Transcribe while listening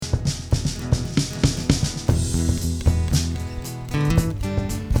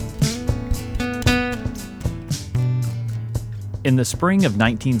In the spring of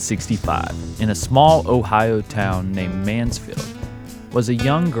 1965, in a small Ohio town named Mansfield, was a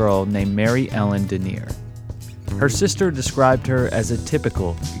young girl named Mary Ellan Denier. Her sister described her as a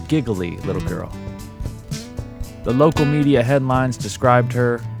typical, giggly little girl. The local media headlines described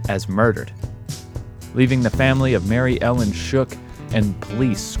her as murdered, leaving the family of Mary Ellan shook and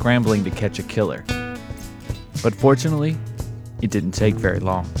police scrambling to catch a killer. But fortunately, it didn't take very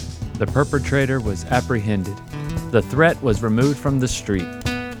long. The perpetrator was apprehended. The threat was removed from the street,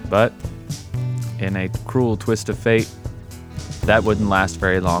 but in a cruel twist of fate, that wouldn't last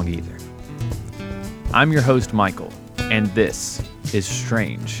very long either. I'm your host, Michael, and this is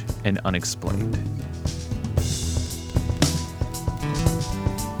Strange and Unexplained.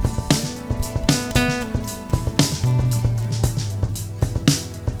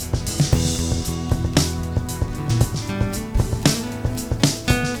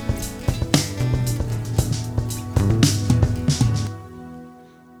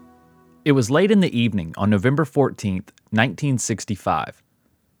 It was late in the evening on November 14th, 1965.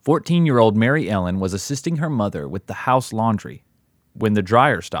 14-year-old Mary Ellan was assisting her mother with the house laundry when the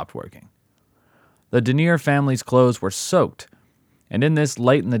dryer stopped working. The Denier family's clothes were soaked, and in this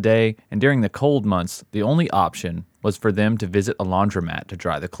late in the day and during the cold months, the only option was for them to visit a laundromat to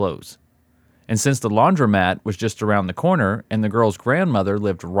dry the clothes. And since the laundromat was just around the corner and the girl's grandmother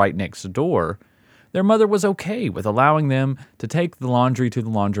lived right next door, their mother was okay with allowing them to take the laundry to the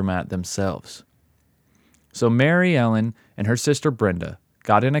laundromat themselves. So Mary Ellan and her sister Brenda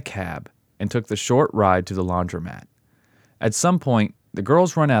got in a cab and took the short ride to the laundromat. At some point, the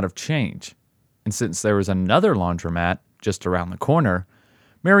girls run out of change, and since there was another laundromat just around the corner,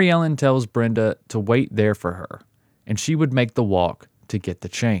 Mary Ellan tells Brenda to wait there for her, and she would make the walk to get the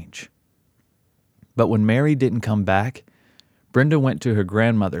change. But when Mary didn't come back, Brenda went to her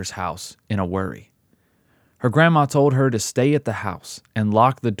grandmother's house in a worry. Her grandma told her to stay at the house and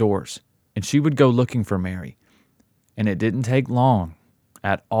lock the doors, and she would go looking for Mary. And it didn't take long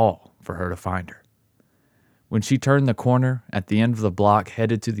at all for her to find her. When she turned the corner at the end of the block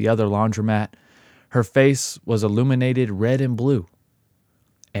headed to the other laundromat, her face was illuminated red and blue,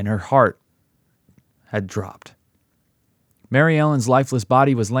 and her heart had dropped. Mary Ellan's lifeless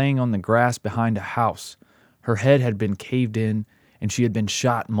body was laying on the grass behind a house. Her head had been caved in, and she had been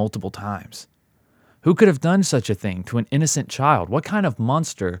shot multiple times. Who could have done such a thing to an innocent child? What kind of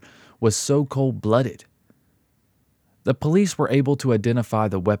monster was so cold-blooded? The police were able to identify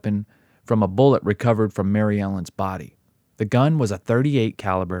the weapon from a bullet recovered from Mary Ellan's body. The gun was a .38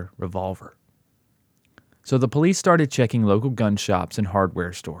 caliber revolver. So the police started checking local gun shops and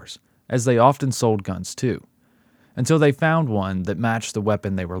hardware stores, as they often sold guns too, until they found one that matched the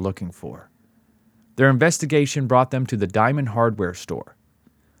weapon they were looking for. Their investigation brought them to the Diamond Hardware store.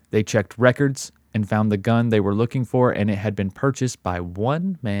 They checked records and found the gun they were looking for, and it had been purchased by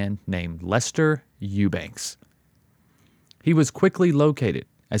one man named Lester Eubanks. He was quickly located,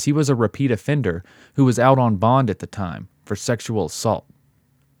 as he was a repeat offender who was out on bond at the time for sexual assault.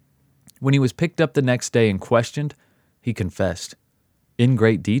 When he was picked up the next day and questioned, he confessed, in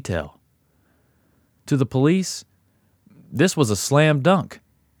great detail. To the police, this was a slam dunk.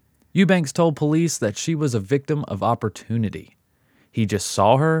 Eubanks told police that she was a victim of opportunity. He just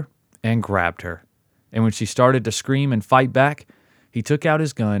saw her and grabbed her, and when she started to scream and fight back, he took out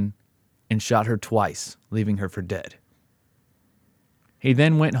his gun and shot her twice, leaving her for dead. He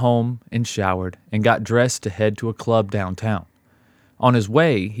then went home and showered and got dressed to head to a club downtown. On his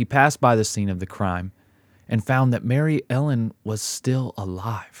way, he passed by the scene of the crime and found that Mary Ellan was still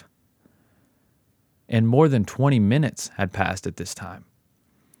alive. And more than 20 minutes had passed at this time.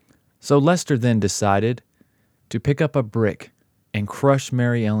 So Lester then decided to pick up a brick and crush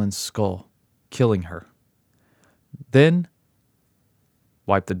Mary Ellan's skull, killing her. Then,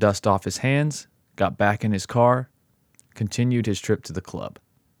 wiped the dust off his hands, got back in his car, continued his trip to the club.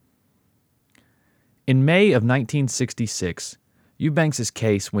 In May of 1966, Eubanks'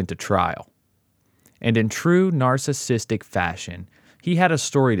 case went to trial. And in true narcissistic fashion, he had a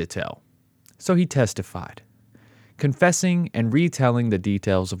story to tell, so he testified, confessing and retelling the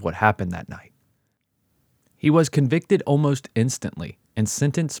details of what happened that night. He was convicted almost instantly and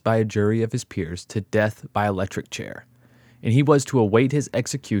sentenced by a jury of his peers to death by electric chair, and he was to await his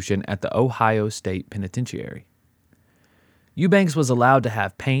execution at the Ohio State Penitentiary. Eubanks was allowed to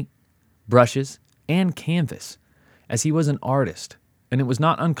have paint, brushes, and canvas, as he was an artist, and it was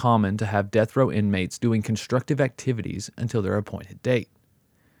not uncommon to have death row inmates doing constructive activities until their appointed date.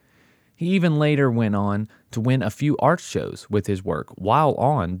 He even later went on to win a few art shows with his work while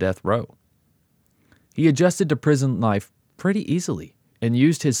on death row. He adjusted to prison life pretty easily and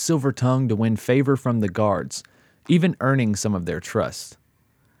used his silver tongue to win favor from the guards, even earning some of their trust.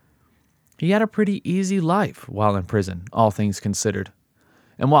 He had a pretty easy life while in prison, all things considered.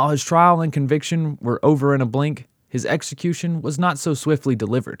 And while his trial and conviction were over in a blink, his execution was not so swiftly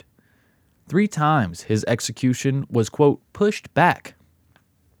delivered. 3 times his execution was, quote, pushed back.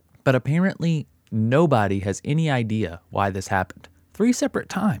 But apparently, nobody has any idea why this happened. 3 separate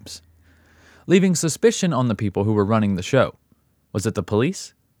times, leaving suspicion on the people who were running the show. Was it the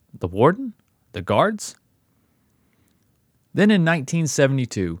police? The warden? The guards? Then in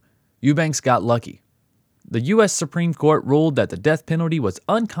 1972, Eubanks got lucky. The U.S. Supreme Court ruled that the death penalty was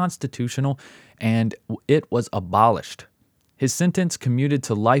unconstitutional and it was abolished. His sentence commuted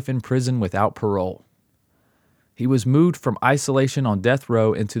to life in prison without parole. He was moved from isolation on death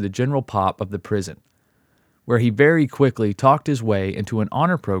row into the general pop of the prison, where he very quickly talked his way into an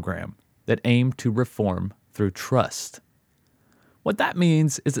honor program that aimed to reform through trust. What that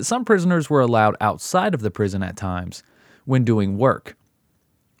means is that some prisoners were allowed outside of the prison at times when doing work.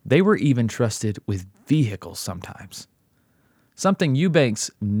 They were even trusted with vehicles sometimes. Something Eubanks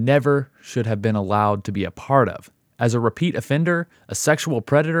never should have been allowed to be a part of, as a repeat offender, a sexual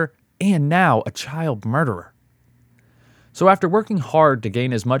predator, and now a child murderer. So after working hard to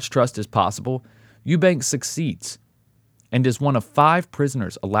gain as much trust as possible, Eubanks succeeds and is one of 5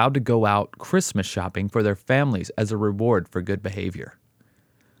 prisoners allowed to go out Christmas shopping for their families as a reward for good behavior.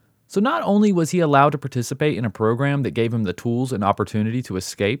 So not only was he allowed to participate in a program that gave him the tools and opportunity to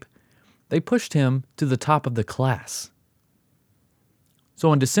escape, they pushed him to the top of the class.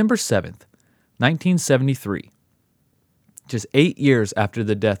 So on December 7th, 1973, just 8 years after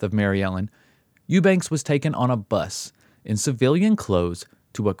the death of Mary Ellan, Eubanks was taken on a bus in civilian clothes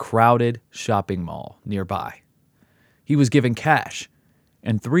to a crowded shopping mall nearby. He was given cash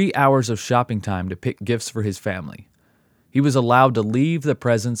and 3 hours of shopping time to pick gifts for his family. He was allowed to leave the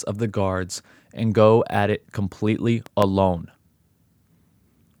presence of the guards and go at it completely alone.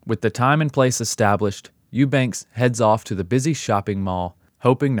 With the time and place established, Eubanks heads off to the busy shopping mall,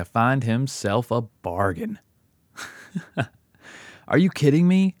 hoping to find himself a bargain. Are you kidding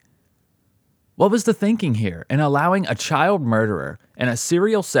me? What was the thinking here in allowing a child murderer and a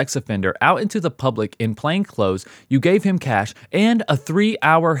serial sex offender out into the public in plain clothes? You gave him cash and a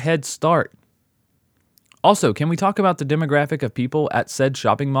 3-hour head start. Also, can we talk about the demographic of people at said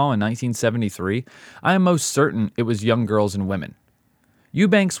shopping mall in 1973? I am most certain it was young girls and women.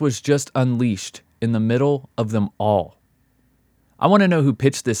 Eubanks was just unleashed in the middle of them all. I want to know who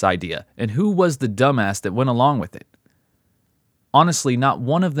pitched this idea and who was the dumbass that went along with it. Honestly, not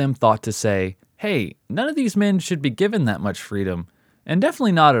one of them thought to say, hey, none of these men should be given that much freedom, and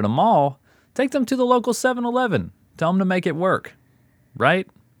definitely not at a mall. Take them to the local 7-Eleven. Tell them to make it work. Right?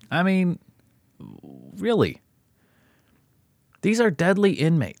 I mean, really? These are deadly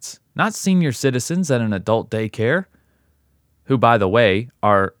inmates, not senior citizens at an adult daycare, who, by the way,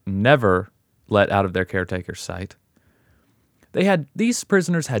 are never let out of their caretaker's sight. These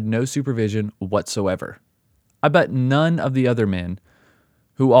prisoners had no supervision whatsoever. I bet none of the other men,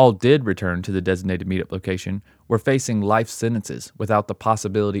 who all did return to the designated meetup location, were facing life sentences without the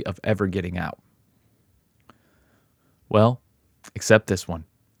possibility of ever getting out. Well, except this one.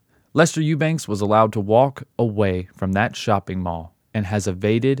 Lester Eubanks was allowed to walk away from that shopping mall and has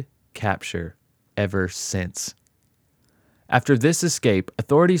evaded capture ever since. After this escape,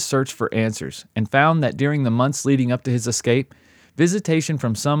 authorities searched for answers and found that during the months leading up to his escape, visitation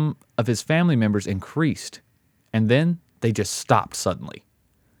from some of his family members increased, and then they just stopped suddenly.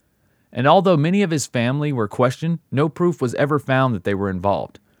 And although many of his family were questioned, no proof was ever found that they were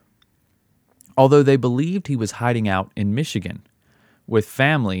involved. Although they believed he was hiding out in Michigan with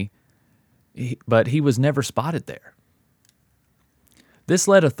family, but he was never spotted there. This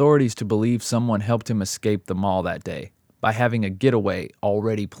led authorities to believe someone helped him escape the mall that day by having a getaway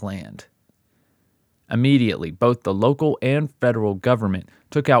already planned. Immediately, both the local and federal government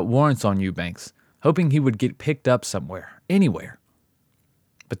took out warrants on Eubanks, hoping he would get picked up somewhere, anywhere.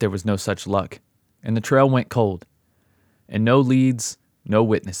 But there was no such luck, and the trail went cold. And no leads, no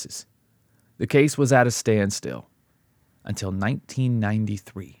witnesses. The case was at a standstill until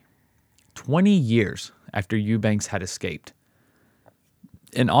 1993, 20 years after Eubanks had escaped.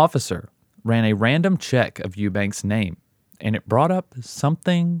 An officer ran a random check of Eubanks' name, and it brought up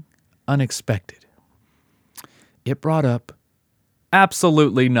something unexpected. It brought up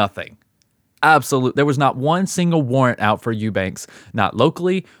absolutely nothing. There was not one single warrant out for Eubanks, not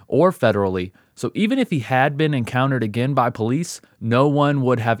locally or federally. So even if he had been encountered again by police, no one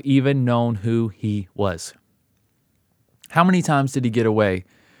would have even known who he was. How many times did he get away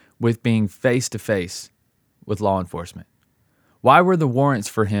with being face to face with law enforcement? Why were the warrants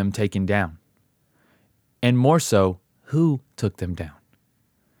for him taken down? And more so, who took them down?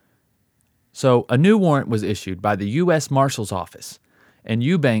 So, a new warrant was issued by the U.S. Marshal's Office, and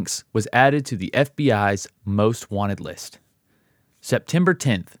Eubanks was added to the FBI's most wanted list. September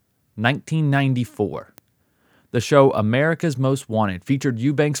 10th, 1994. The show America's Most Wanted featured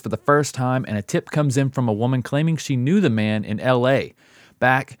Eubanks for the first time, and a tip comes in from a woman claiming she knew the man in L.A.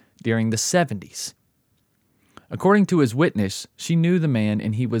 back during the 70s. According to his witness, she knew the man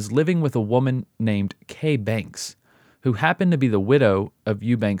and he was living with a woman named Kay Banks, who happened to be the widow of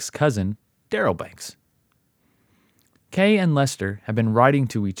Eubanks' cousin, Daryl Banks. Kay and Lester had been writing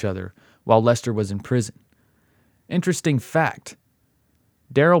to each other while Lester was in prison. Interesting fact,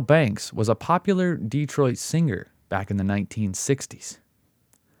 Daryl Banks was a popular Detroit singer back in the 1960s.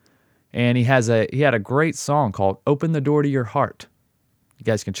 And he had a great song called Open the Door to Your Heart. You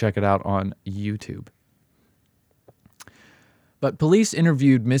guys can check it out on YouTube. But police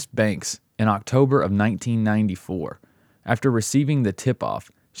interviewed Miss Banks in October of 1994. After receiving the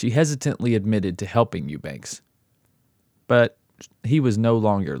tip-off, she hesitantly admitted to helping Eubanks. But he was no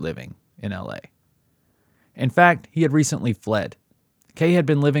longer living in L.A. In fact, he had recently fled. Kay had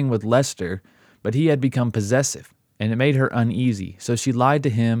been living with Lester, but he had become possessive, and it made her uneasy, so she lied to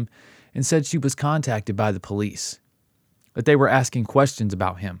him and said she was contacted by the police, that they were asking questions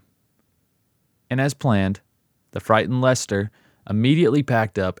about him. And as planned, the frightened Lester immediately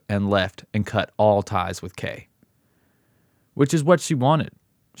packed up and left and cut all ties with Kay. Which is what she wanted.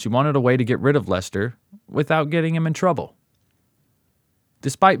 She wanted a way to get rid of Lester without getting him in trouble.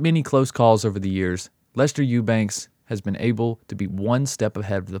 Despite many close calls over the years, Lester Eubanks has been able to be one step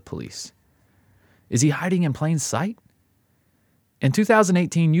ahead of the police. Is he hiding in plain sight? In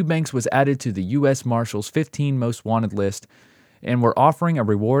 2018, Eubanks was added to the U.S. Marshal's 15 Most Wanted list and were offering a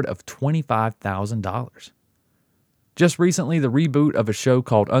reward of $25,000. Just recently, the reboot of a show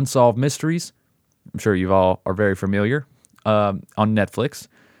called Unsolved Mysteries, I'm sure you all are very familiar, on Netflix,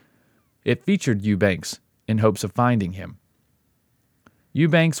 it featured Eubanks in hopes of finding him.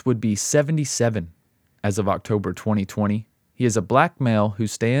 Eubanks would be 77 as of October 2020. He is a black male who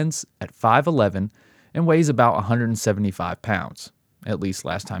stands at 5'11" and weighs about 175 pounds, at least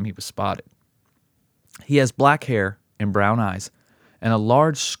last time he was spotted. He has black hair and brown eyes and a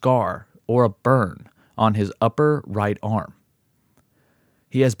large scar or a burn on his upper right arm.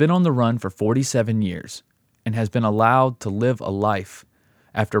 He has been on the run for 47 years and has been allowed to live a life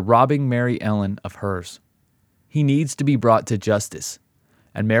after robbing Mary Ellan of hers. He needs to be brought to justice,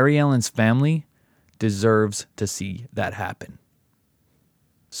 and Mary Ellan's family deserves to see that happen.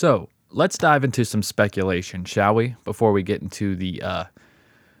 So, let's dive into some speculation, shall we, before we get into the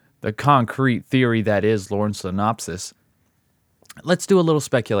concrete theory that is Lorne's synopsis. Let's do a little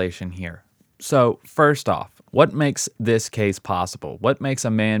speculation here. So, first off, what makes this case possible? What makes a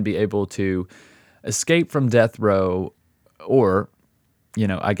man be able to escape from death row or,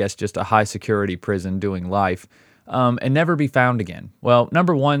 I guess just a high security prison doing life and never be found again? Well,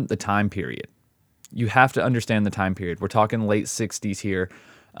 number one, the time period. You have to understand the time period. We're talking late 60s here,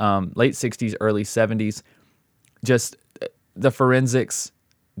 late 60s, early 70s. Just the forensics,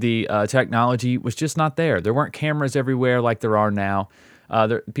 the technology was just not there. There weren't cameras everywhere like there are now.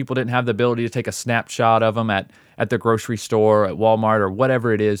 People didn't have the ability to take a snapshot of them at the grocery store, at Walmart, or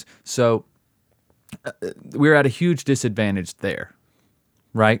whatever it is. So we're at a huge disadvantage there,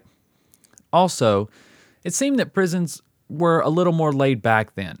 right? Also, it seemed that prisons were a little more laid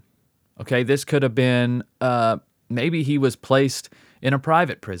back then. Okay, this could have been, maybe he was placed in a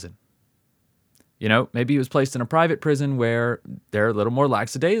private prison. Maybe he was placed in a private prison where they're a little more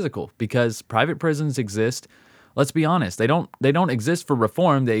lackadaisical, because private prisons exist. Let's be honest, they don't exist for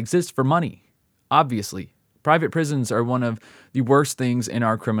reform, they exist for money. Obviously, private prisons are one of the worst things in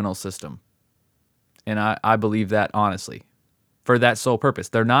our criminal system. And I believe that honestly, for that sole purpose.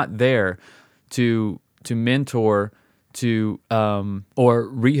 They're not there to mentor, or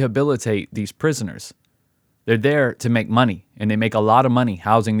rehabilitate these prisoners. They're there to make money, and they make a lot of money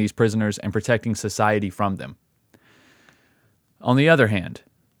housing these prisoners and protecting society from them. On the other hand,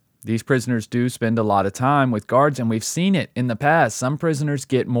 these prisoners do spend a lot of time with guards, and we've seen it in the past. Some prisoners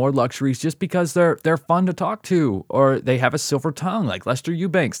get more luxuries just because they're fun to talk to, or they have a silver tongue, like Lester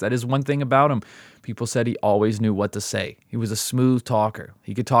Eubanks. That is one thing about him. People said he always knew what to say. He was a smooth talker.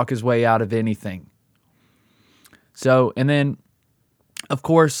 He could talk his way out of anything. So, and then, of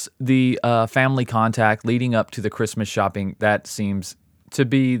course, the family contact leading up to the Christmas shopping, that seems to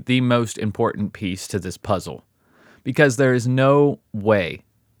be the most important piece to this puzzle. Because there is no way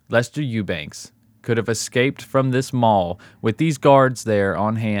Lester Eubanks could have escaped from this mall with these guards there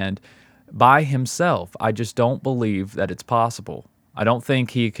on hand by himself. I just don't believe that it's possible. I don't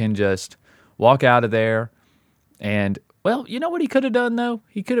think he can just walk out of there. And, well, you know what he could have done, though?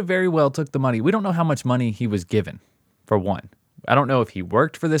 He could have very well took the money. We don't know how much money he was given, for one. I don't know if he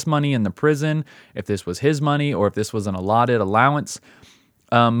worked for this money in the prison, if this was his money, or if this was an allotted allowance.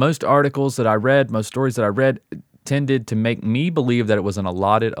 Most articles that I read, most stories that I read, tended to make me believe that it was an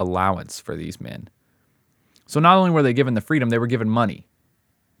allotted allowance for these men. So not only were they given the freedom, they were given money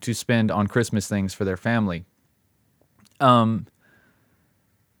to spend on Christmas things for their family. But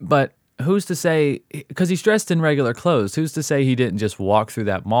who's to say, because he's dressed in regular clothes, who's to say he didn't just walk through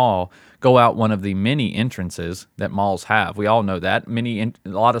that mall, go out one of the many entrances that malls have? We all know that. A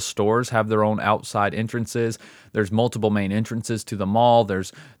lot of stores have their own outside entrances. There's multiple main entrances to the mall.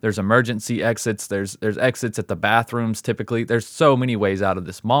 There's emergency exits. There's exits at the bathrooms typically. There's so many ways out of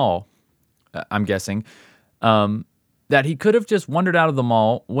this mall, I'm guessing, that he could have just wandered out of the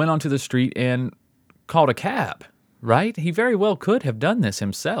mall, went onto the street, and called a cab. Right? He very well could have done this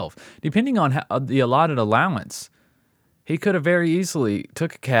himself. Depending on the allotted allowance, he could have very easily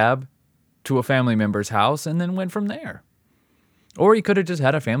took a cab to a family member's house and then went from there. Or he could have just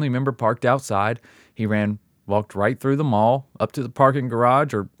had a family member parked outside. He walked right through the mall, up to the parking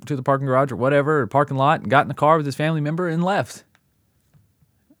garage or whatever, or parking lot, and got in the car with his family member and left.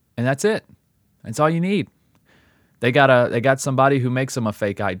 And that's it. That's all you need. They got somebody who makes him a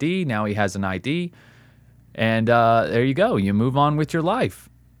fake ID. Now he has an ID. And there you go. You move on with your life.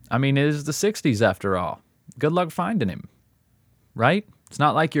 I mean, it is the 60s after all. Good luck finding him, right? It's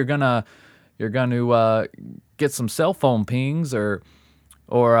not like you're gonna get some cell phone pings or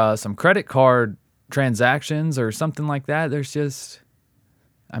some credit card transactions or something like that.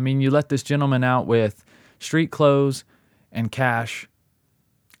 You let this gentleman out with street clothes and cash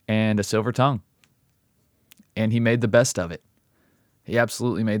and a silver tongue, and he made the best of it. He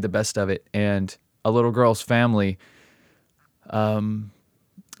absolutely made the best of it, and a little girl's family,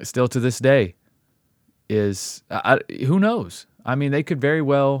 still to this day, is who knows? I mean, it could very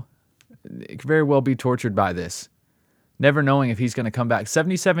well be tortured by this, never knowing if he's going to come back.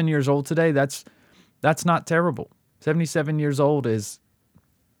 77 years old today. That's not terrible. 77 years old is.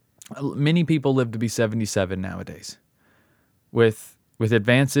 Many people live to be 77 nowadays. With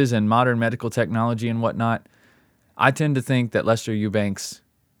advances in modern medical technology and whatnot, I tend to think that Lester Eubanks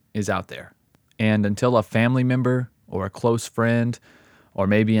is out there. And until a family member or a close friend or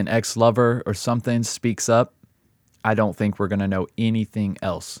maybe an ex-lover or something speaks up, I don't think we're going to know anything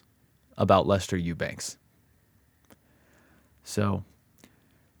else about Lester Eubanks. So,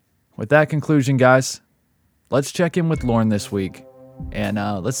 with that conclusion, guys, let's check in with Lauren this week. And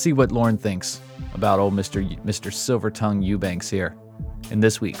let's see what Lauren thinks about old Mr. Silver Tongue Eubanks here in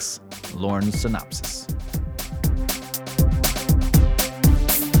this week's Lauren Synopsis.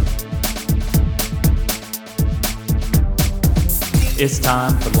 It's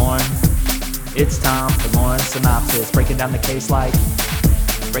time for Lauren. It's time for Lauren Synopsis. Breaking down the case like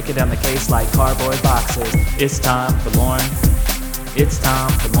cardboard boxes. It's time for Lauren. It's time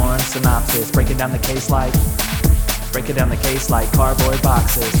for Lauren Synopsis. Breaking down the case like cardboard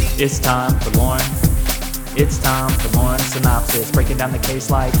boxes. It's time for Lauren. It's time for Lauren Synopsis. Breaking down the case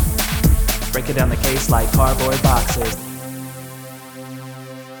like cardboard boxes.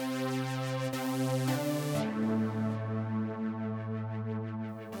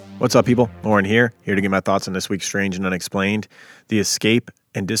 What's up, people? Lauren here to give my thoughts on this week's Strange and Unexplained, the escape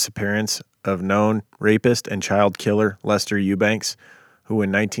and disappearance of known rapist and child killer Lester Eubanks, who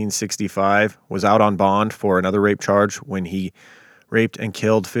in 1965 was out on bond for another rape charge when he raped and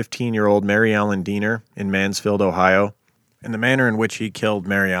killed 15-year-old Mary Ellan Diener in Mansfield, Ohio. And the manner in which he killed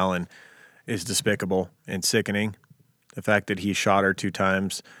Mary Ellan is despicable and sickening. The fact that he shot her 2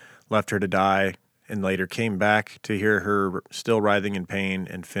 times, left her to die, and later came back to hear her still writhing in pain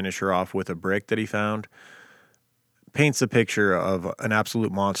and finish her off with a brick that he found, paints a picture of an absolute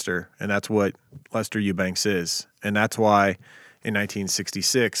monster, and that's what Lester Eubanks is. And that's why in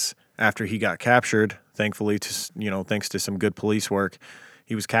 1966, after he got captured, thankfully, thanks to some good police work,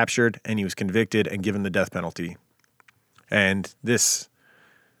 he was captured and he was convicted and given the death penalty. And the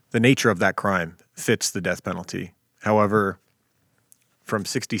nature of that crime fits the death penalty. However, from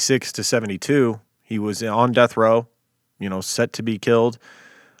 66 to 72, he was on death row, set to be killed,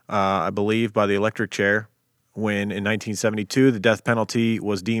 I believe, by the electric chair, when in 1972 the death penalty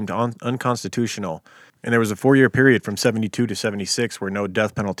was deemed unconstitutional. And there was a 4-year period from 72 to 76 where no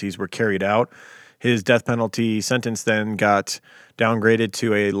death penalties were carried out. His death penalty sentence then got downgraded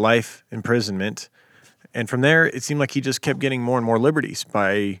to a life imprisonment. And from there, it seemed like he just kept getting more and more liberties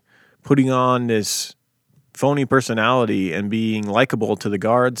by putting on this phony personality and being likable to the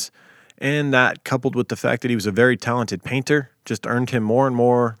guards And that, coupled with the fact that he was a very talented painter, just earned him more and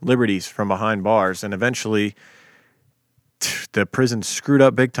more liberties from behind bars. And eventually, the prison screwed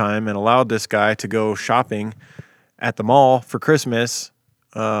up big time and allowed this guy to go shopping at the mall for Christmas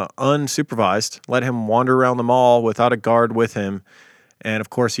unsupervised, let him wander around the mall without a guard with him. And of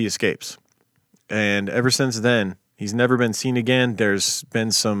course, he escapes. And ever since then, he's never been seen again. There's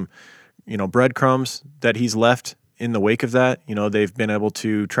been some, breadcrumbs that he's left in the wake of that. They've been able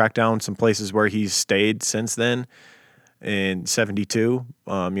to track down some places where he's stayed since then. In 72,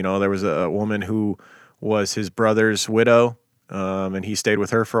 there was a woman who was his brother's widow, and he stayed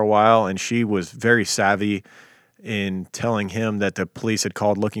with her for a while, and she was very savvy in telling him that the police had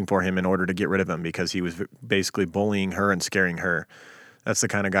called looking for him in order to get rid of him because he was basically bullying her and scaring her. That's the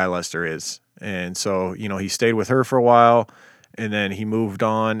kind of guy Lester is. And so, he stayed with her for a while, and then he moved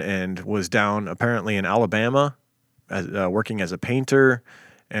on and was down apparently in Alabama working as a painter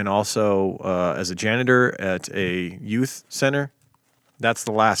and also as a janitor at a youth center. That's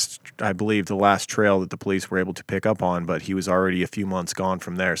the last trail that the police were able to pick up on, but he was already a few months gone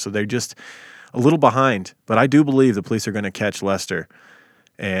from there. So they're just a little behind, but I do believe the police are going to catch Lester.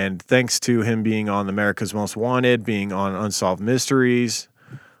 And thanks to him being on America's Most Wanted, being on Unsolved Mysteries,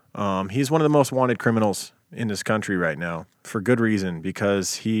 he's one of the most wanted criminals in this country right now for good reason,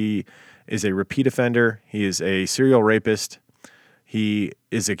 because he is a repeat offender. He is a serial rapist. He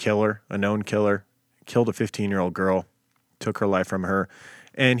is a killer, a known killer, killed a 15-year-old girl, took her life from her,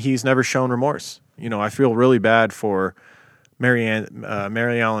 and he's never shown remorse. I feel really bad for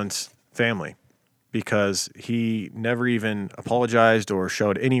Mary Ellan's family because he never even apologized or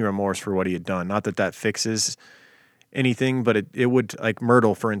showed any remorse for what he had done. Not that that fixes anything, but it would, like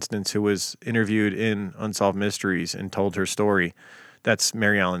Myrtle, for instance, who was interviewed in Unsolved Mysteries and told her story. That's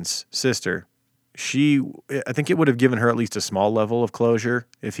Mary Ellan's sister. I think it would have given her at least a small level of closure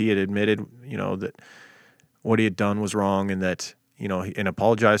if he had admitted, that what he had done was wrong and that, and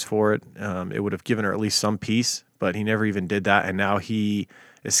apologized for it. It would have given her at least some peace, but he never even did that. And now he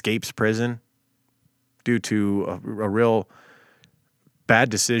escapes prison due to a real bad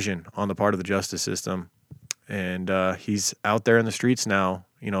decision on the part of the justice system. And he's out there in the streets now.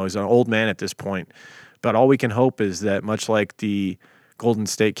 He's an old man at this point. But all we can hope is that, much like the Golden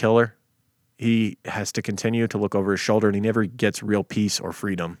State Killer, he has to continue to look over his shoulder and he never gets real peace or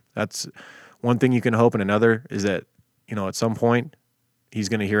freedom. That's one thing you can hope. And another is that, at some point he's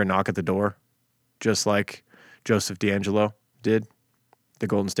going to hear a knock at the door, just like Joseph D'Angelo did, the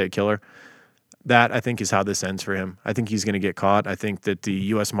Golden State Killer. That, I think, is how this ends for him. I think he's going to get caught. I think that the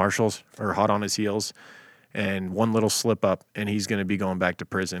U.S. Marshals are hot on his heels, and one little slip up and he's going to be going back to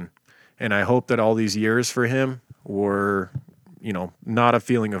prison. And I hope that all these years for him were, not a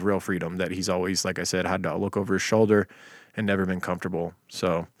feeling of real freedom, that he's always, like I said, had to look over his shoulder and never been comfortable.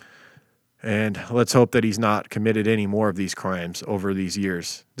 So, and let's hope that he's not committed any more of these crimes over these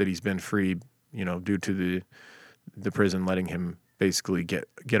years that he's been free, due to the prison letting him basically get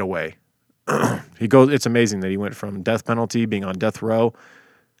away. It's amazing that he went from death penalty, being on death row,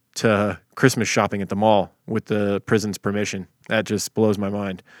 to Christmas shopping at the mall with the prison's permission. That just blows my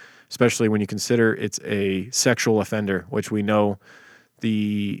mind, especially when you consider it's a sexual offender, which we know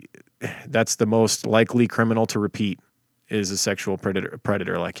that's the most likely criminal to repeat, is a sexual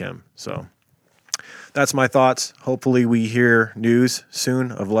predator like him. So that's my thoughts. Hopefully we hear news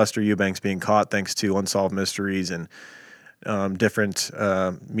soon of Lester Eubanks being caught, thanks to Unsolved Mysteries and different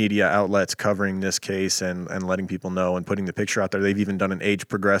media outlets covering this case and letting people know and putting the picture out there. They've even done an age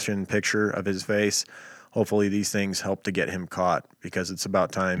progression picture of his face. Hopefully these things help to get him caught, because it's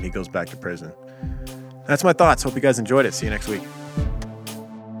about time he goes back to prison. That's my thoughts. Hope you guys enjoyed it. See you next week.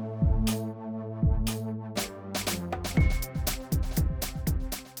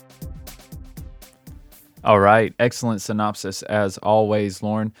 All right. Excellent synopsis as always,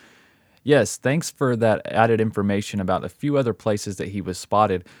 Lauren. Yes, thanks for that added information about a few other places that he was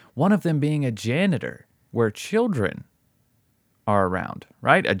spotted, one of them being a janitor where children are around,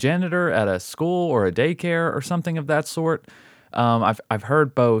 right? A janitor at a school or a daycare or something of that sort. I've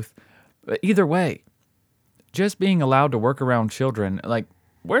heard both. But either way, just being allowed to work around children, like,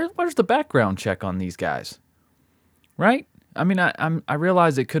 where's the background check on these guys, right? I mean, I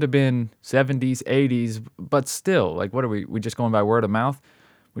realize it could have been 70s, 80s, but still, like, what are we just going by word of mouth?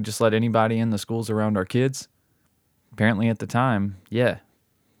 We just let anybody in the schools around our kids? Apparently at the time, yeah.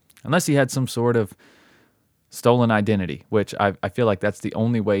 Unless he had some sort of stolen identity, which I feel like that's the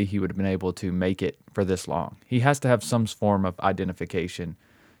only way he would have been able to make it for this long. He has to have some form of identification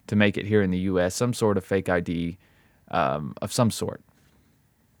to make it here in the U.S., some sort of fake ID of some sort,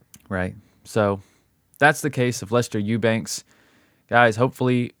 right? So that's the case of Lester Eubanks. Guys,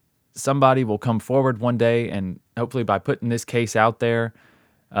 hopefully somebody will come forward one day, and hopefully by putting this case out there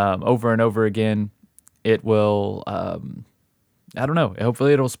over and over again, it will, I don't know,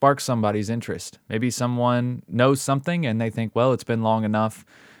 hopefully it'll spark somebody's interest. Maybe someone knows something and they think, well, it's been long enough.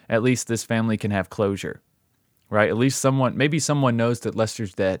 At least this family can have closure, right? At least maybe someone knows that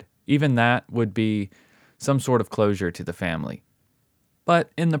Lester's dead. Even that would be some sort of closure to the family.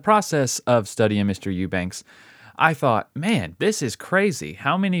 But in the process of studying Mr. Eubanks, I thought, man, this is crazy.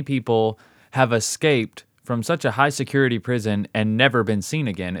 How many people have escaped from such a high security prison and never been seen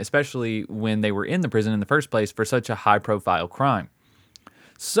again, especially when they were in the prison in the first place for such a high profile crime?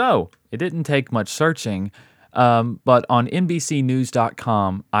 So it didn't take much searching, but on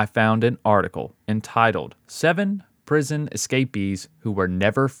NBCnews.com, I found an article entitled 7 Prison Escapees Who Were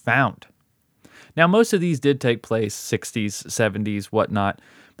Never Found. Now, most of these did take place 60s, 70s, whatnot,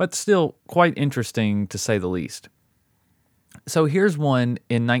 but still quite interesting to say the least. So here's one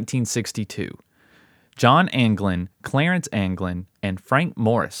in 1962. John Anglin, Clarence Anglin, and Frank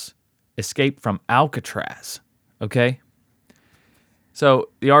Morris escaped from Alcatraz. Okay? So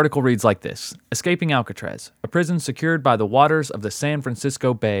the article reads like this. Escaping Alcatraz, a prison secured by the waters of the San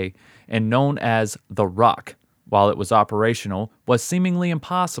Francisco Bay and known as The Rock, while it was operational, was seemingly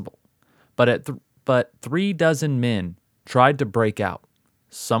impossible. But 3 dozen men tried to break out.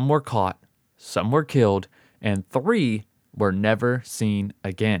 Some were caught, some were killed, and 3 were never seen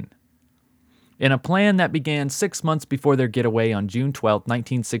again. In a plan that began 6 months before their getaway on June 12,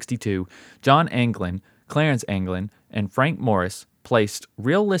 1962, John Anglin, Clarence Anglin, and Frank Morris placed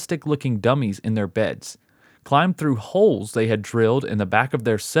realistic-looking dummies in their beds, climbed through holes they had drilled in the back of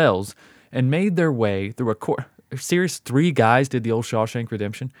their cells, and made their way through serious 3 guys did the old Shawshank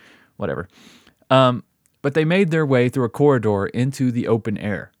Redemption? Whatever. But they made their way through a corridor into the open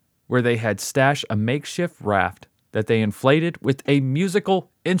air, where they had stashed a makeshift raft that they inflated with a musical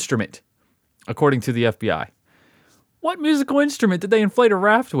instrument, according to the FBI. What musical instrument did they inflate a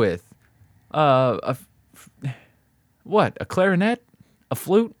raft with? What? A clarinet? A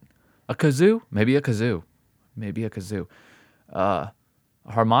flute? A kazoo? Maybe a kazoo. A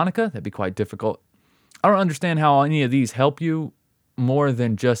harmonica? That'd be quite difficult. I don't understand how any of these help you more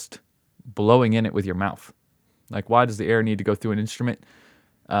than just blowing in it with your mouth. Like, why does the air need to go through an instrument?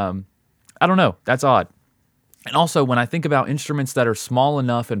 I don't know. That's odd. And also, when I think about instruments that are small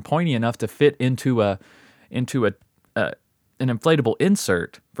enough and pointy enough to fit into an inflatable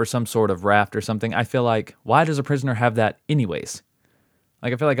insert for some sort of raft or something, I feel like, why does a prisoner have that anyways?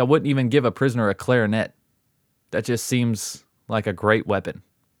 Like, I feel like I wouldn't even give a prisoner a clarinet. That just seems like a great weapon.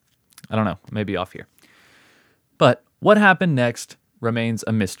 I don't know. Maybe off here. But what happened next remains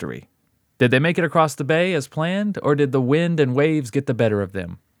a mystery. Did they make it across the bay as planned, or did the wind and waves get the better of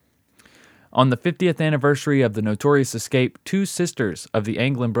them? On the 50th anniversary of the notorious escape, 2 sisters of the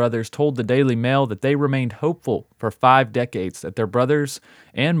Anglin brothers told the Daily Mail that they remained hopeful for 5 decades that their brothers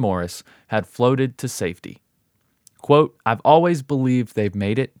and Morris had floated to safety. Quote, "I've always believed they've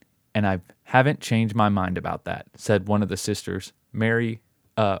made it, and I haven't changed my mind about that," said one of the sisters, Marie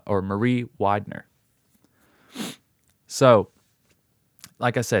Widener. So,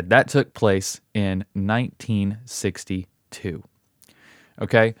 like I said, that took place in 1962.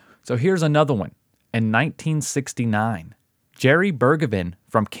 Okay, so here's another one. In 1969, Jerry Bergevin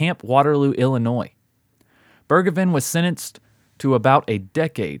from Camp Waterloo, Illinois. Bergevin was sentenced to about a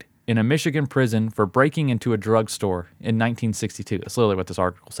decade in a Michigan prison for breaking into a drugstore in 1962. That's literally what this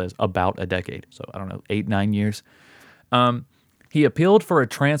article says, about a decade. So, I don't know, 8-9 years. He appealed for a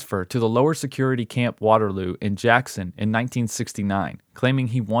transfer to the lower security Camp Waterloo in Jackson in 1969, claiming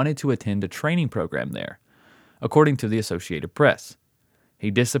he wanted to attend a training program there, according to the Associated Press.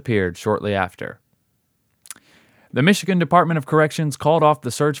 He disappeared shortly after. The Michigan Department of Corrections called off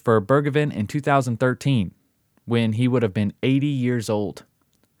the search for Bergevin in 2013, when he would have been 80 years old.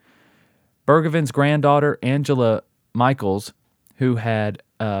 Bergevin's granddaughter, Angela Michaels, who had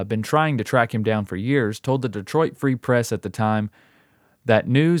been trying to track him down for years, told the Detroit Free Press at the time that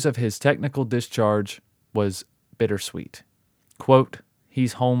news of his technical discharge was bittersweet. Quote,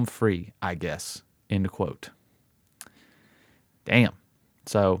 "He's home free, I guess," end quote. Damn.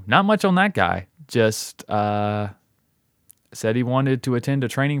 So, not much on that guy. Just said he wanted to attend a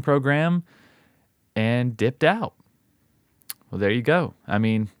training program and dipped out. Well, there you go. I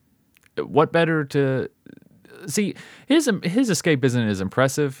mean, what better to... See, his escape isn't as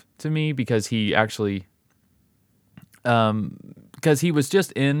impressive to me because he actually, because he was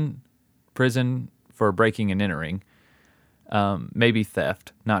just in prison for breaking and entering, maybe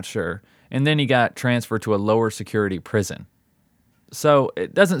theft, not sure, and then he got transferred to a lower security prison. So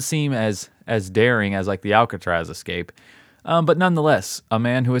it doesn't seem as daring as like the Alcatraz escape. But nonetheless, a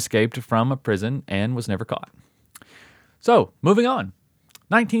man who escaped from a prison and was never caught. So, moving on.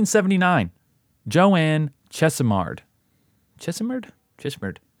 1979, Joanne Chesimard.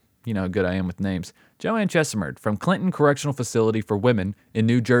 Chesimard? You know how good I am with names. Joanne Chesimard from Clinton Correctional Facility for Women in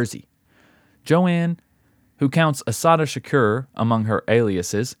New Jersey. Joanne, who counts Assata Shakur among her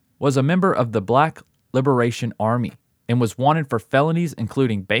aliases, was a member of the Black Liberation Army and was wanted for felonies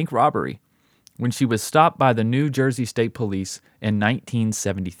including bank robbery when she was stopped by the New Jersey State Police in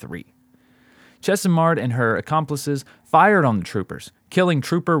 1973. Chesimard and her accomplices fired on the troopers, killing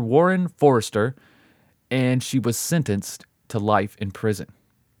Trooper Warren Forrester, and she was sentenced to life in prison.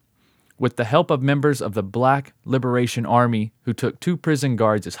 With the help of members of the Black Liberation Army who took 2 prison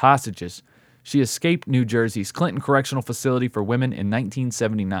guards as hostages, she escaped New Jersey's Clinton Correctional Facility for Women in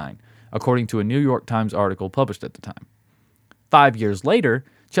 1979, according to a New York Times article published at the time. 5 years later,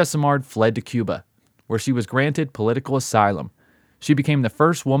 Chesimard fled to Cuba, where she was granted political asylum. She became the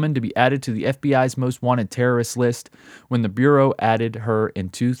first woman to be added to the FBI's most wanted terrorist list when the Bureau added her in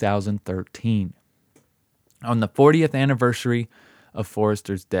 2013. On the 40th anniversary of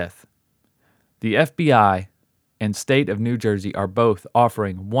Forrester's death, the FBI and state of New Jersey are both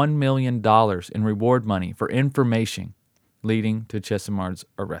offering $1 million in reward money for information leading to Chesimard's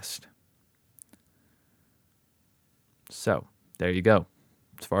arrest. So, there you go.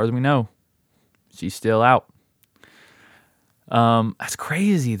 As far as we know, she's still out. That's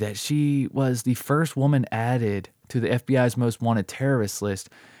crazy that she was the first woman added to the FBI's most wanted terrorist list,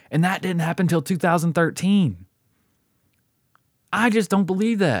 and that didn't happen until 2013. I just don't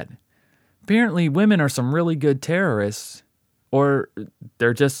believe that. Apparently, women are some really good terrorists, or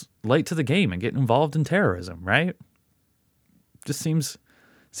they're just late to the game and getting involved in terrorism, right? Just seems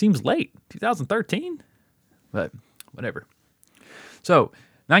late. 2013? But whatever. So,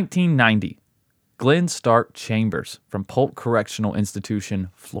 1990, Glenn Stark Chambers from Polk Correctional Institution,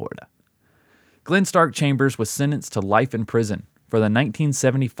 Florida. Glenn Stark Chambers was sentenced to life in prison for the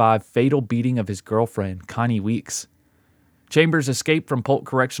 1975 fatal beating of his girlfriend, Connie Weeks. Chambers escaped from Polk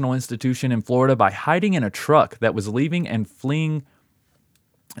Correctional Institution in Florida by hiding in a truck that was leaving and fleeing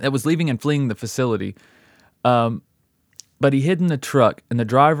the facility. But he hid in the truck, and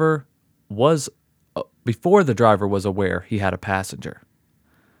before the driver was aware, he had a passenger,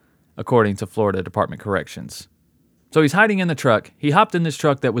 according to Florida Department of Corrections. So he's hiding in the truck. He hopped in this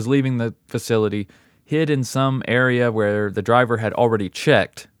truck that was leaving the facility, hid in some area where the driver had already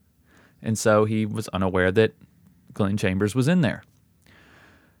checked, and so he was unaware that Glenn Chambers was in there.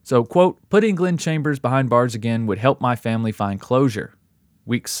 So, quote, putting Glenn Chambers behind bars again would help my family find closure,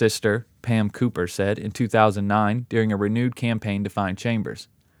 Weeks' sister, Pam Cooper, said in 2009 during a renewed campaign to find Chambers.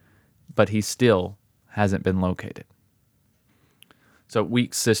 But he still hasn't been located. So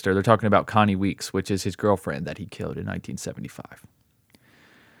Weeks' sister, they're talking about Connie Weeks, which is his girlfriend that he killed in 1975.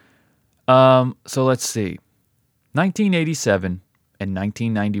 So let's see. 1987 and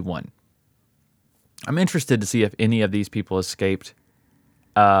 1991. I'm interested to see if any of these people escaped,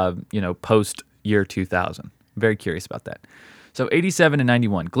 post year 2000. I'm very curious about that. So 87 and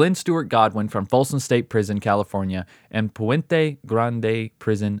 91, Glenn Stewart Godwin from Folsom State Prison, California, and Puente Grande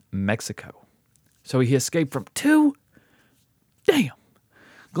Prison, Mexico. So he escaped from 2? Damn.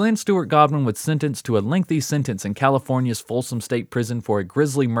 Glenn Stewart Godwin was sentenced to a lengthy sentence in California's Folsom State Prison for a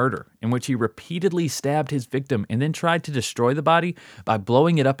grisly murder in which he repeatedly stabbed his victim and then tried to destroy the body by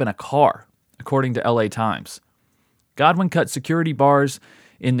blowing it up in a car, according to LA Times. Godwin cut security bars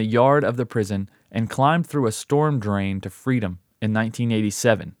in the yard of the prison and climbed through a storm drain to freedom in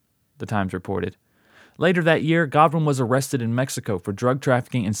 1987, the Times reported. Later that year, Godwin was arrested in Mexico for drug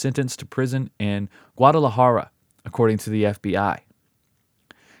trafficking and sentenced to prison in Guadalajara, according to the FBI.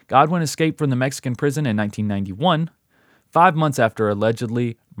 Godwin escaped from the Mexican prison in 1991, 5 months after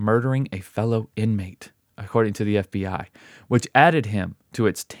allegedly murdering a fellow inmate, according to the FBI, which added him to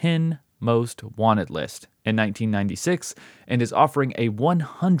its 10 most wanted list in 1996 and is offering a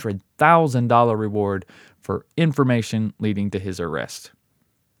 $100,000 reward for information leading to his arrest.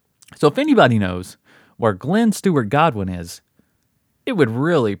 So if anybody knows where Glenn Stewart Godwin is, it would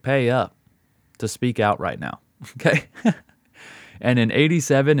really pay up to speak out right now, okay? And in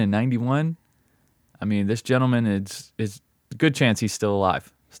 87 and 91, I mean, this gentleman is a good chance he's still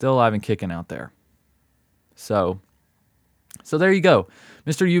alive and kicking out there. So there you go.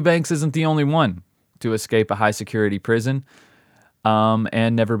 Mr. Eubanks isn't the only one to escape a high-security prison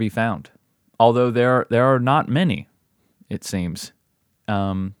and never be found. Although there are not many, it seems,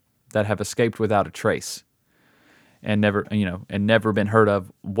 that have escaped without a trace and never been heard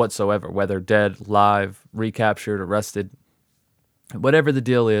of whatsoever, whether dead, live, recaptured, arrested, whatever the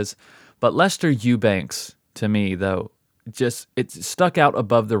deal is. But Lester Eubanks, to me, though, it's stuck out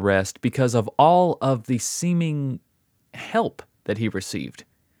above the rest because of all of the seeming help that he received.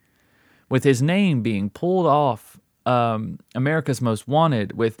 With his name being pulled off America's Most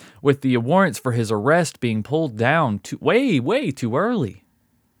Wanted, with the warrants for his arrest being pulled down way too early,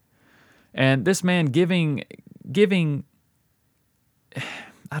 and this man giving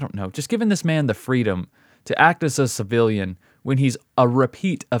I don't know, just giving this man the freedom to act as a civilian when he's a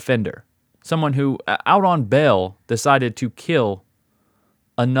repeat offender, someone who out on bail decided to kill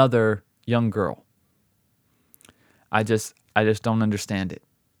another young girl. I just don't understand it.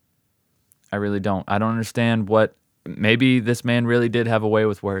 I really don't. I don't understand what. Maybe this man really did have a way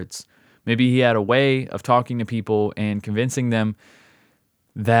with words. Maybe he had a way of talking to people and convincing them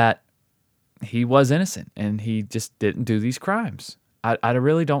that he was innocent and he just didn't do these crimes. I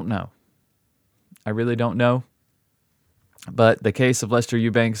really don't know. I really don't know. But the case of Lester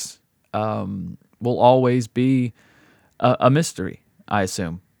Eubanks will always be a mystery, I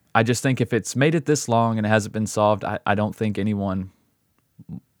assume. I just think if it's made it this long and it hasn't been solved, I don't think anyone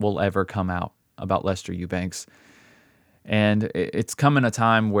will ever come out about Lester Eubanks. And it's coming a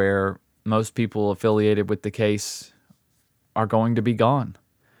time where most people affiliated with the case are going to be gone.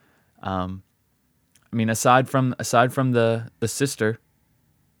 I mean, aside from the sister,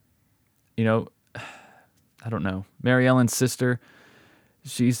 you know, I don't know, Mary Ellen's sister,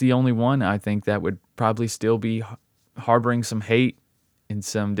 she's the only one I think that would probably still be harboring some hate and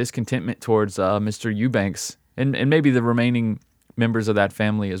some discontentment towards Mr. Eubanks and maybe the remaining members of that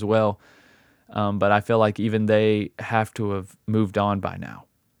family as well. But I feel like even they have to have moved on by now.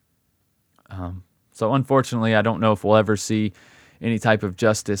 So unfortunately, I don't know if we'll ever see any type of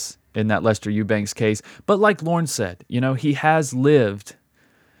justice in that Lester Eubanks case. But like Lorne said, you know, he has lived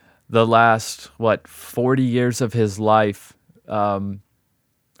the last, 40 years of his life, or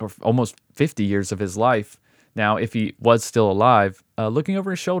almost 50 years of his life now, if he was still alive, looking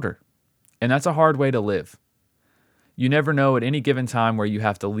over his shoulder. And that's a hard way to live. You never know at any given time where you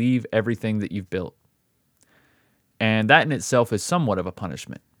have to leave everything that you've built. And that in itself is somewhat of a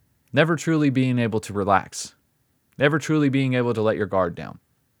punishment. Never truly being able to relax. Never truly being able to let your guard down.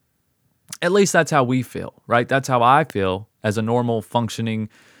 At least that's how we feel, right? That's how I feel as a normal, functioning,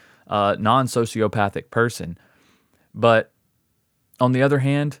 non-sociopathic person. But on the other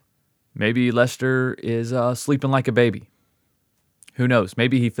hand, maybe Lester is sleeping like a baby. Who knows?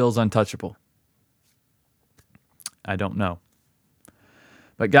 Maybe he feels untouchable. I don't know.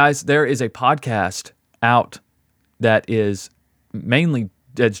 But guys, there is a podcast out that is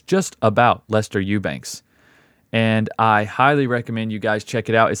that's just about Lester Eubanks. And I highly recommend you guys check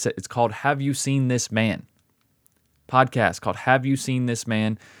it out. It's called Have You Seen This Man? Podcast called Have You Seen This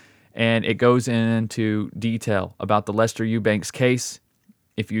Man? And it goes into detail about the Lester Eubanks case.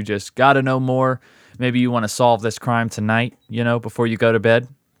 If you just got to know more, maybe you want to solve this crime tonight, before you go to bed.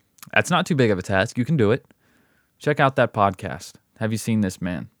 That's not too big of a task. You can do it. Check out that podcast. Have You Seen This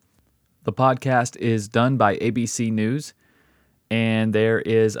Man? The podcast is done by ABC News, and there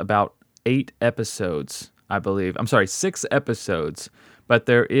is about 8 episodes, I believe. I'm sorry, 6 episodes, but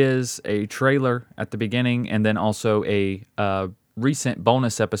there is a trailer at the beginning and then also a recent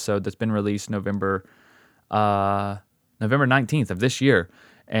bonus episode that's been released November 19th of this year,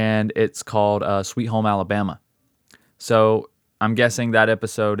 and it's called Sweet Home Alabama. So I'm guessing that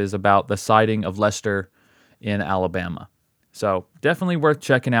episode is about the sighting of Lester in Alabama. So definitely worth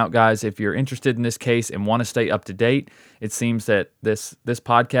checking out, guys. If you're interested in this case and want to stay up to date, it seems that this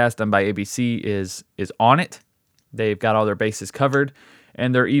podcast done by ABC is on it. They've got all their bases covered,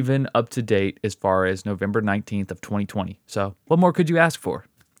 and they're even up to date as far as November 19th of 2020. So what more could you ask for,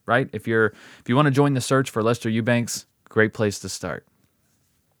 right? If you want to join the search for Lester Eubanks, great place to start.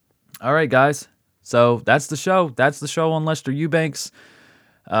 All right, guys. So that's the show. That's the show on Lester Eubanks.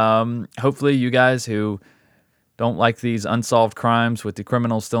 Hopefully you guys who don't like these unsolved crimes with the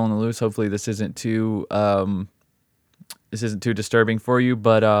criminals still on the loose, hopefully this isn't too disturbing for you.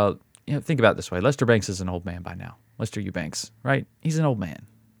 But think about it this way: Lester Banks is an old man by now. Lester Eubanks, right? He's an old man.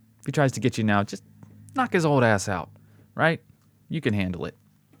 If he tries to get you now, just knock his old ass out, right? You can handle it.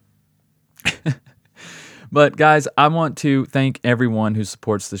 But guys, I want to thank everyone who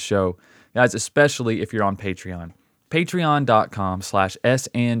supports the show, guys, especially if you're on Patreon.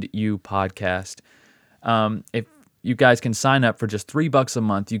 Patreon.com/S&U podcast. If you guys can sign up for just $3 a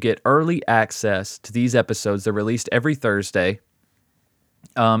month, you get early access to these episodes. They're released every Thursday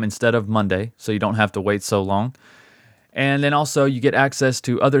instead of Monday, so you don't have to wait so long. And then also you get access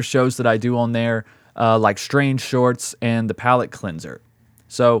to other shows that I do on there, like Strange Shorts and The Palate Cleanser.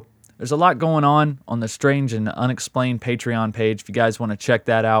 So there's a lot going on the Strange and Unexplained Patreon page if you guys want to check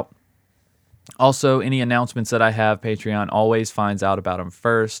that out. Also, any announcements that I have, Patreon always finds out about them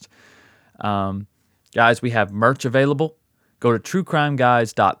first. Guys, we have merch available. Go to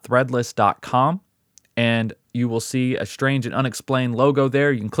truecrimeguys.threadless.com and you will see a strange and unexplained logo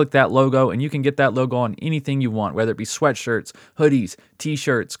there. You can click that logo and you can get that logo on anything you want, whether it be sweatshirts, hoodies,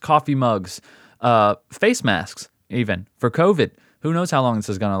 t-shirts, coffee mugs, face masks, even for COVID. Who knows how long this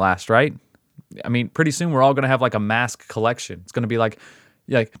is going to last, right? I mean, pretty soon we're all going to have like a mask collection. It's going to be like,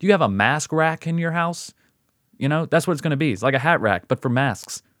 do you have a mask rack in your house? You know, that's what it's going to be. It's like a hat rack, but for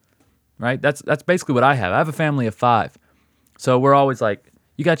masks, right? That's basically what I have. I have a family of 5. So we're always like,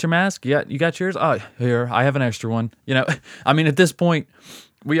 you got your mask? You got yours? Oh, here, I have an extra one. You know, I mean, at this point,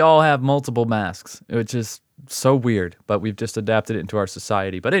 we all have multiple masks, which is so weird, but we've just adapted it into our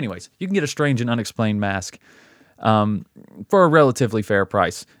society. But anyways, you can get a strange and unexplained mask for a relatively fair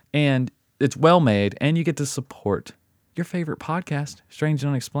price. And it's well made, and you get to support your favorite podcast, Strange and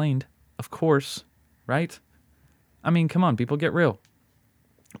Unexplained, of course, right? I mean, come on, people, get real.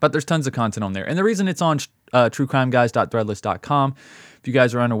 But there's tons of content on there. And the reason it's on truecrimeguys.threadless.com, if you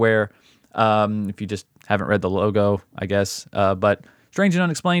guys are unaware, if you just haven't read the logo, I guess, but Strange and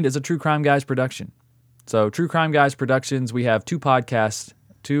Unexplained is a True Crime Guys production. So True Crime Guys Productions, we have 2 podcasts,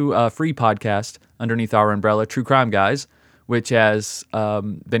 2 free podcasts underneath our umbrella, True Crime Guys, which has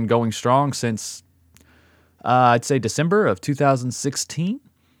been going strong since, I'd say, December of 2016.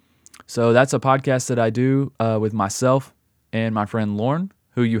 So that's a podcast that I do with myself and my friend Lauren,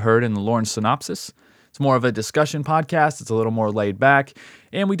 who you heard in the Lauren synopsis. It's more of a discussion podcast. It's a little more laid back.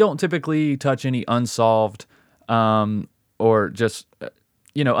 And we don't typically touch any unsolved or just,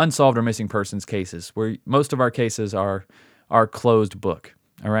 unsolved or missing persons cases, where most of our cases are closed book.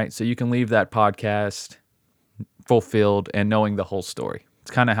 All right. So you can leave that podcast fulfilled and knowing the whole story.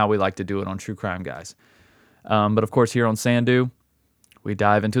 It's kind of how we like to do it on True Crime Guys. But of course, here on Sandu, we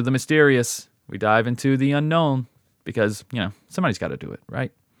dive into the mysterious. We dive into the unknown because, somebody's got to do it,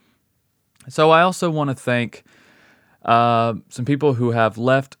 right? So I also want to thank some people who have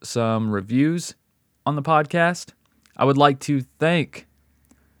left some reviews on the podcast. I would like to thank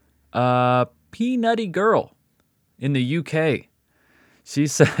Peanutty Girl in the UK. She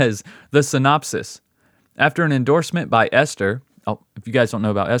says, the synopsis. After an endorsement by Esther, if you guys don't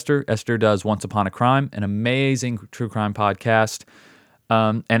know about Esther, Esther does Once Upon a Crime, an amazing true crime podcast.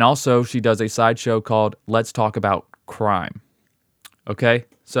 And also she does a sideshow called Let's Talk About Crime. Okay?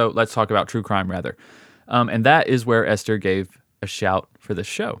 So let's talk about true crime rather. And that is where Esther gave a shout for the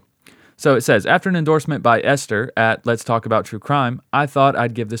show. So it says, after an endorsement by Esther at Let's Talk About True Crime, I thought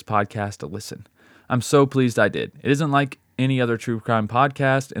I'd give this podcast a listen. I'm so pleased I did. It isn't like any other true crime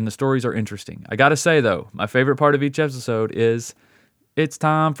podcast, and the stories are interesting. I gotta say, though, my favorite part of each episode is, it's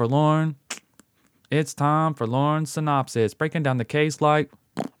time for Lauren's synopsis. Breaking down the case like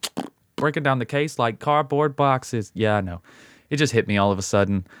cardboard boxes. Yeah, I know. It just hit me all of a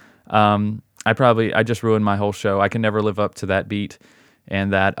sudden. I just ruined my whole show. I can never live up to that beat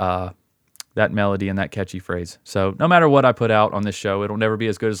and that melody and that catchy phrase. So no matter what I put out on this show, it'll never be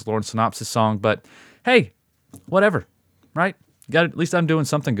as good as Lauren's synopsis song. But hey, whatever, right? At least I'm doing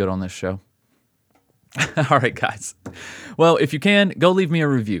something good on this show. All right, guys. Well, if you can, go leave me a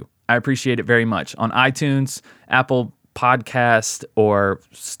review. I appreciate it very much on iTunes, Apple Podcast, or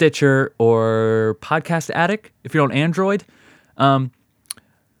Stitcher, or Podcast Addict if you're on Android,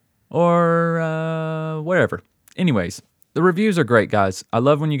 or wherever. Anyways, the reviews are great, guys. I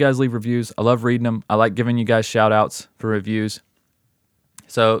love when you guys leave reviews. I love reading them. I like giving you guys shout outs for reviews.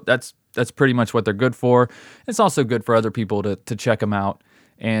 So that's pretty much what they're good for. It's also good for other people to check them out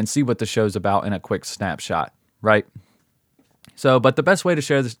and see what the show's about in a quick snapshot, right? So, but the best way to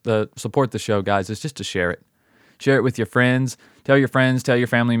support the show, guys, is just to share it. Share it with your friends. Tell your friends, tell your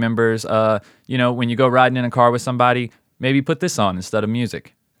family members. When you go riding in a car with somebody, maybe put this on instead of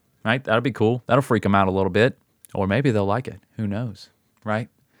music, right? That'll be cool. That'll freak them out a little bit. Or maybe they'll like it. Who knows, right?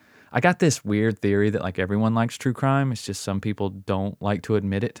 I got this weird theory that like everyone likes true crime. It's just some people don't like to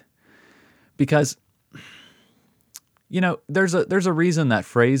admit it. Because, there's a reason that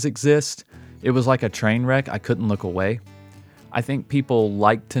phrase exists. It was like a train wreck. I couldn't look away. I think people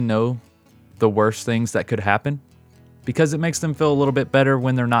like to know the worst things that could happen because it makes them feel a little bit better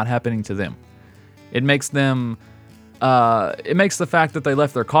when they're not happening to them. It makes them, it makes the fact that they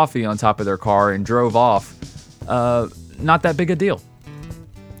left their coffee on top of their car and drove off not that big a deal,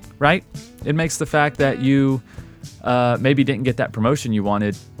 right? It makes the fact that you maybe didn't get that promotion you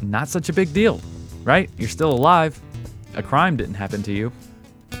wanted not such a big deal, right? You're still alive. A crime didn't happen to you.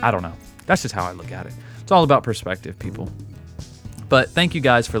 I don't know. That's just how I look at it. It's all about perspective, people. But thank you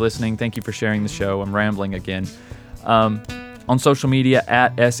guys for listening. Thank you for sharing the show. I'm rambling again. On on social media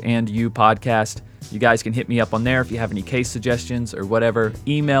at S&U Podcast. You guys can hit me up on there if you have any case suggestions or whatever.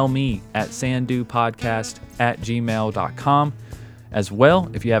 Email me at sandupodcast@gmail.com. As well,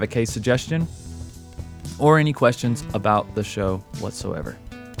 if you have a case suggestion or any questions about the show whatsoever.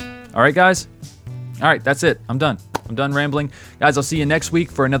 All right, guys. All right, that's it. I'm done. I'm done rambling. Guys, I'll see you next week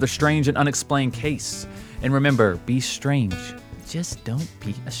for another strange and unexplained case. And remember, be strange. Just don't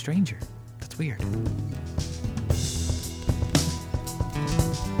be a stranger. That's weird.